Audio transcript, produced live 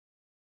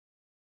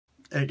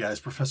Hey guys,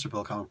 Professor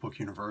Bill, Comic Book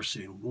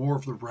University, and War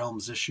of the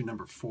Realms, issue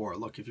number 4.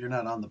 Look, if you're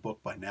not on the book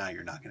by now,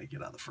 you're not going to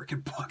get on the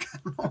freaking book. I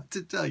don't know what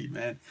to tell you,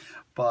 man.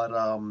 But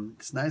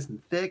it's nice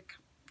and thick.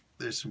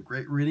 There's some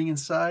great reading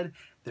inside.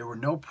 There were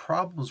no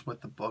problems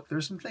with the book.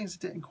 There's some things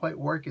that didn't quite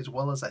work as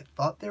well as I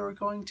thought they were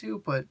going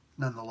to, but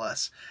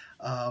nonetheless,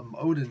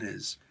 Odin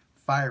is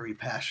fiery,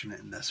 passionate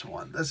in this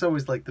one. That's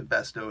always like the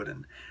best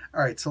Odin.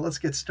 All right, so let's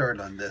get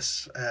started on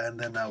this, and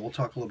then we'll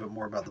talk a little bit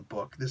more about the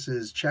book. This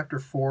is Chapter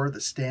 4, The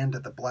Stand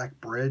at the Black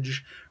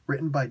Bridge,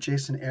 written by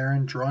Jason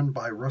Aaron, drawn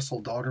by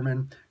Russell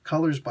Dauterman,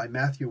 colors by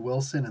Matthew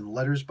Wilson, and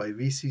letters by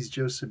VC's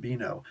Joe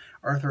Sabino.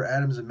 Arthur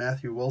Adams and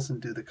Matthew Wilson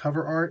do the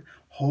cover art.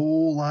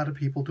 Whole lot of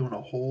people doing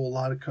a whole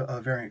lot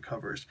of variant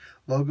covers.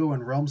 Logo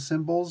and realm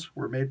symbols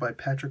were made by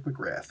Patrick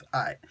McGrath.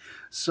 All right,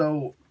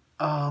 so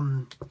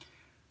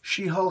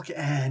She-Hulk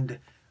and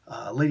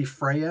Lady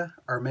Freya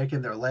are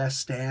making their last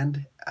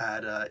stand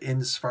at in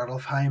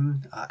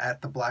Svartalfheim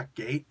at the Black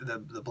Gate,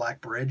 the Black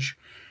Bridge,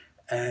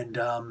 and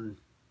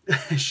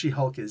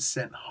She-Hulk is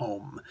sent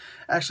home.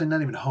 Actually,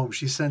 not even home.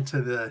 She's sent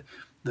to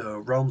the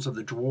realms of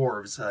the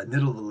dwarves,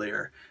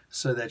 Nidavellir,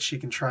 so that she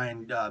can try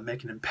and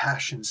make an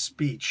impassioned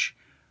speech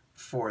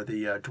for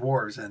the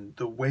dwarves. And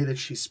the way that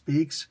she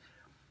speaks,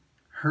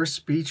 her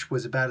speech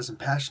was about as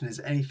impassioned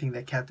as anything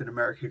that Captain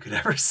America could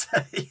ever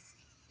say.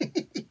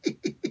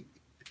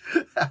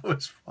 That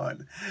was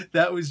fun.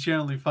 That was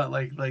generally fun.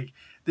 Like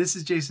this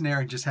is Jason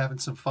Aaron just having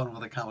some fun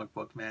with a comic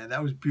book, man.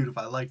 That was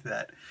beautiful. I liked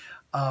that.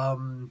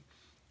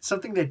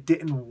 Something that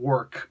didn't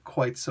work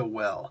quite so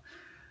well.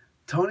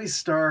 Tony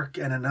Stark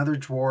and another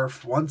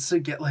dwarf, once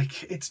again,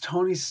 like, it's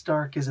Tony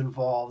Stark is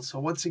involved. So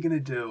what's he going to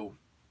do?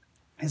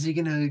 Is he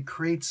going to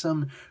create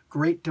some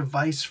great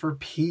device for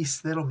peace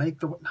that'll make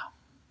the...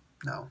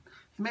 No.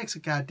 He makes a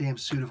goddamn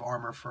suit of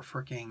armor for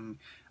freaking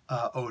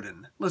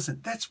Odin.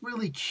 Listen, that's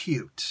really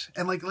cute.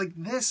 And like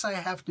this, I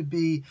have to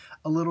be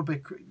a little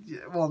bit,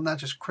 well, not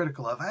just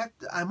critical of. I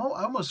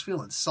almost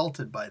feel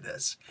insulted by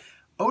this.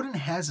 Odin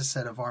has a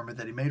set of armor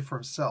that he made for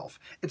himself.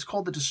 It's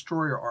called the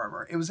Destroyer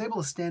armor. It was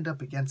able to stand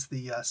up against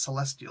the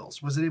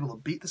Celestials. Was it able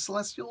to beat the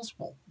Celestials?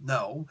 Well,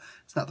 no.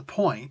 It's not the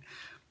point.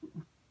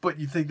 But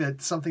you think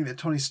that something that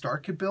Tony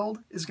Stark could build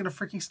is going to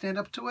freaking stand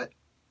up to it?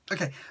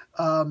 Okay.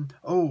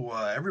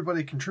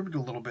 Everybody contributed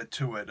a little bit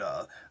to it.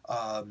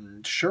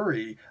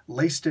 Shuri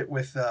laced it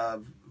with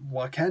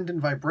Wakandan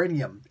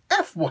vibranium.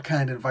 F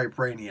Wakandan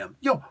vibranium.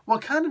 Yo,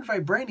 Wakandan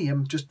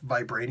vibranium, just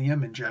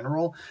vibranium in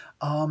general,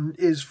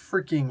 is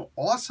freaking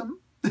awesome.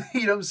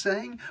 You know what I'm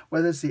saying?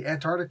 Whether it's the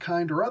Antarctic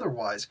kind or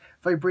otherwise,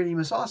 vibranium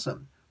is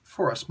awesome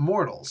for us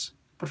mortals.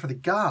 But for the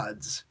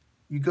gods,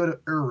 you go to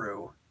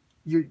Uru.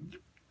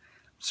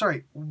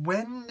 Sorry,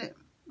 when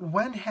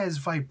has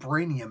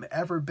vibranium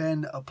ever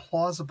been a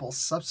plausible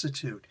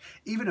substitute,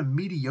 even a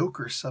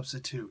mediocre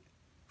substitute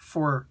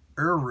for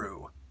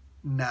Uru?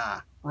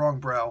 Nah, wrong,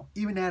 bro.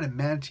 Even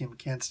adamantium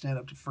can't stand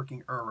up to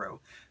freaking Uru.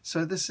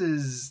 So this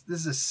is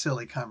a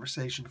silly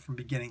conversation from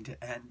beginning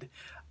to end.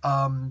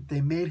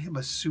 They made him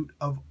a suit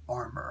of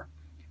armor.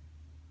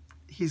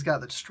 He's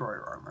got the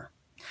Destroyer armor.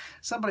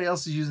 Somebody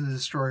else is using the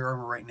Destroyer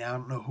armor right now. I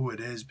don't know who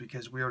it is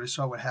because we already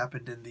saw what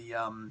happened in the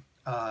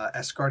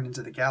Asgardians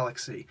of the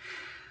Galaxy.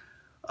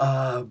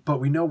 But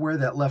we know where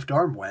that left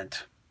arm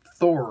went.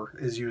 Thor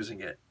is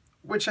using it,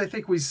 which I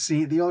think we've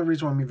seen. The only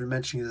reason why I'm even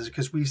mentioning this is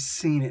because we've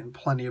seen it in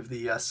plenty of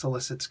the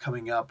solicits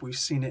coming up. We've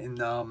seen it in,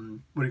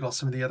 some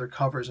of the other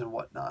covers and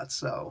whatnot.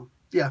 So,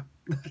 yeah.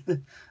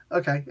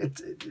 Okay.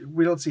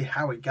 We don't see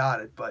how he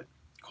got it, but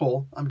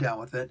cool. I'm down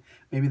with it.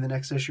 Maybe the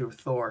next issue of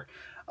Thor.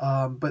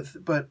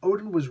 But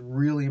Odin was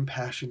really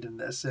impassioned in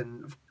this,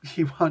 and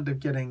he wound up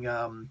getting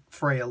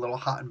Freya a little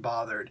hot and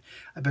bothered.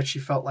 I bet she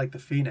felt like the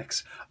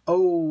Phoenix.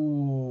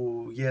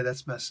 Oh, yeah,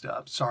 that's messed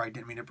up. Sorry,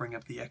 didn't mean to bring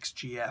up the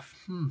XGF.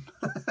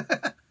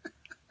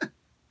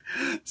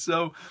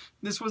 So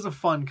this was a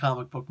fun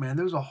comic book, man.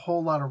 There was a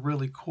whole lot of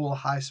really cool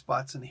high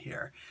spots in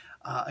here.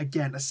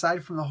 Again,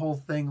 aside from the whole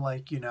thing,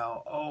 like,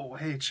 oh,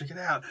 hey, check it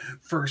out.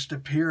 First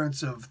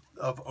appearance of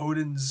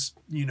Odin's,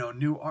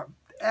 new art.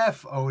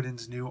 F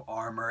Odin's new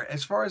armor.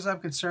 As far as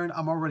I'm concerned,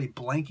 I'm already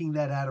blanking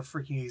that out of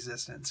freaking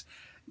existence.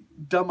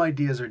 Dumb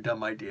ideas are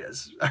dumb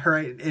ideas. All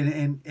right.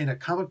 In a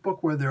comic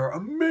book where there are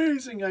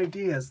amazing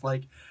ideas,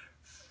 like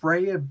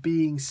Freya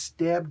being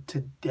stabbed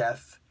to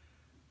death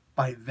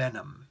by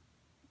Venom.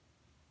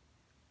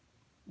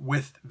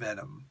 With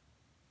Venom.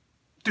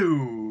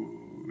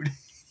 Dude.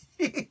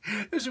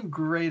 There's some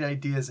great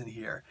ideas in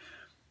here.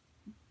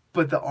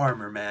 But the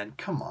armor, man,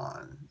 come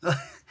on.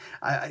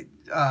 I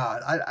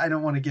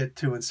don't want to get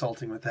too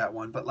insulting with that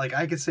one, but like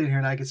I could sit here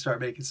and I could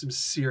start making some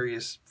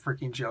serious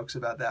freaking jokes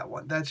about that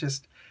one. That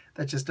just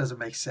doesn't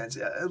make sense.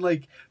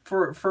 Like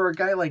for a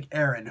guy like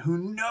Aaron who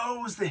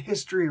knows the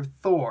history of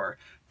Thor,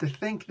 to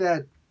think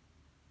that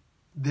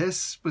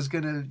this was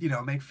gonna,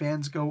 make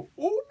fans go,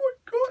 oh my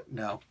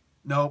god,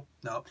 no.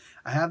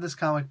 I have this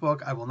comic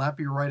book. I will not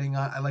be writing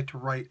on. I like to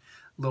write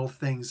little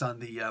things on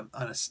the on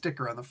a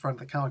sticker on the front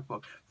of the comic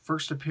book.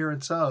 First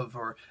appearance of,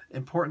 or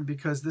important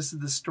because this is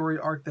the story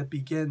arc that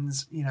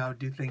begins, you know,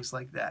 do things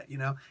like that, you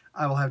know.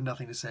 I will have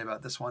nothing to say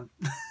about this one.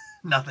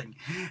 Nothing.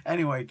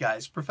 Anyway,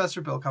 guys,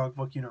 Professor Bill, Comic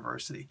Book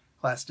University.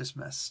 Class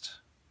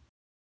dismissed.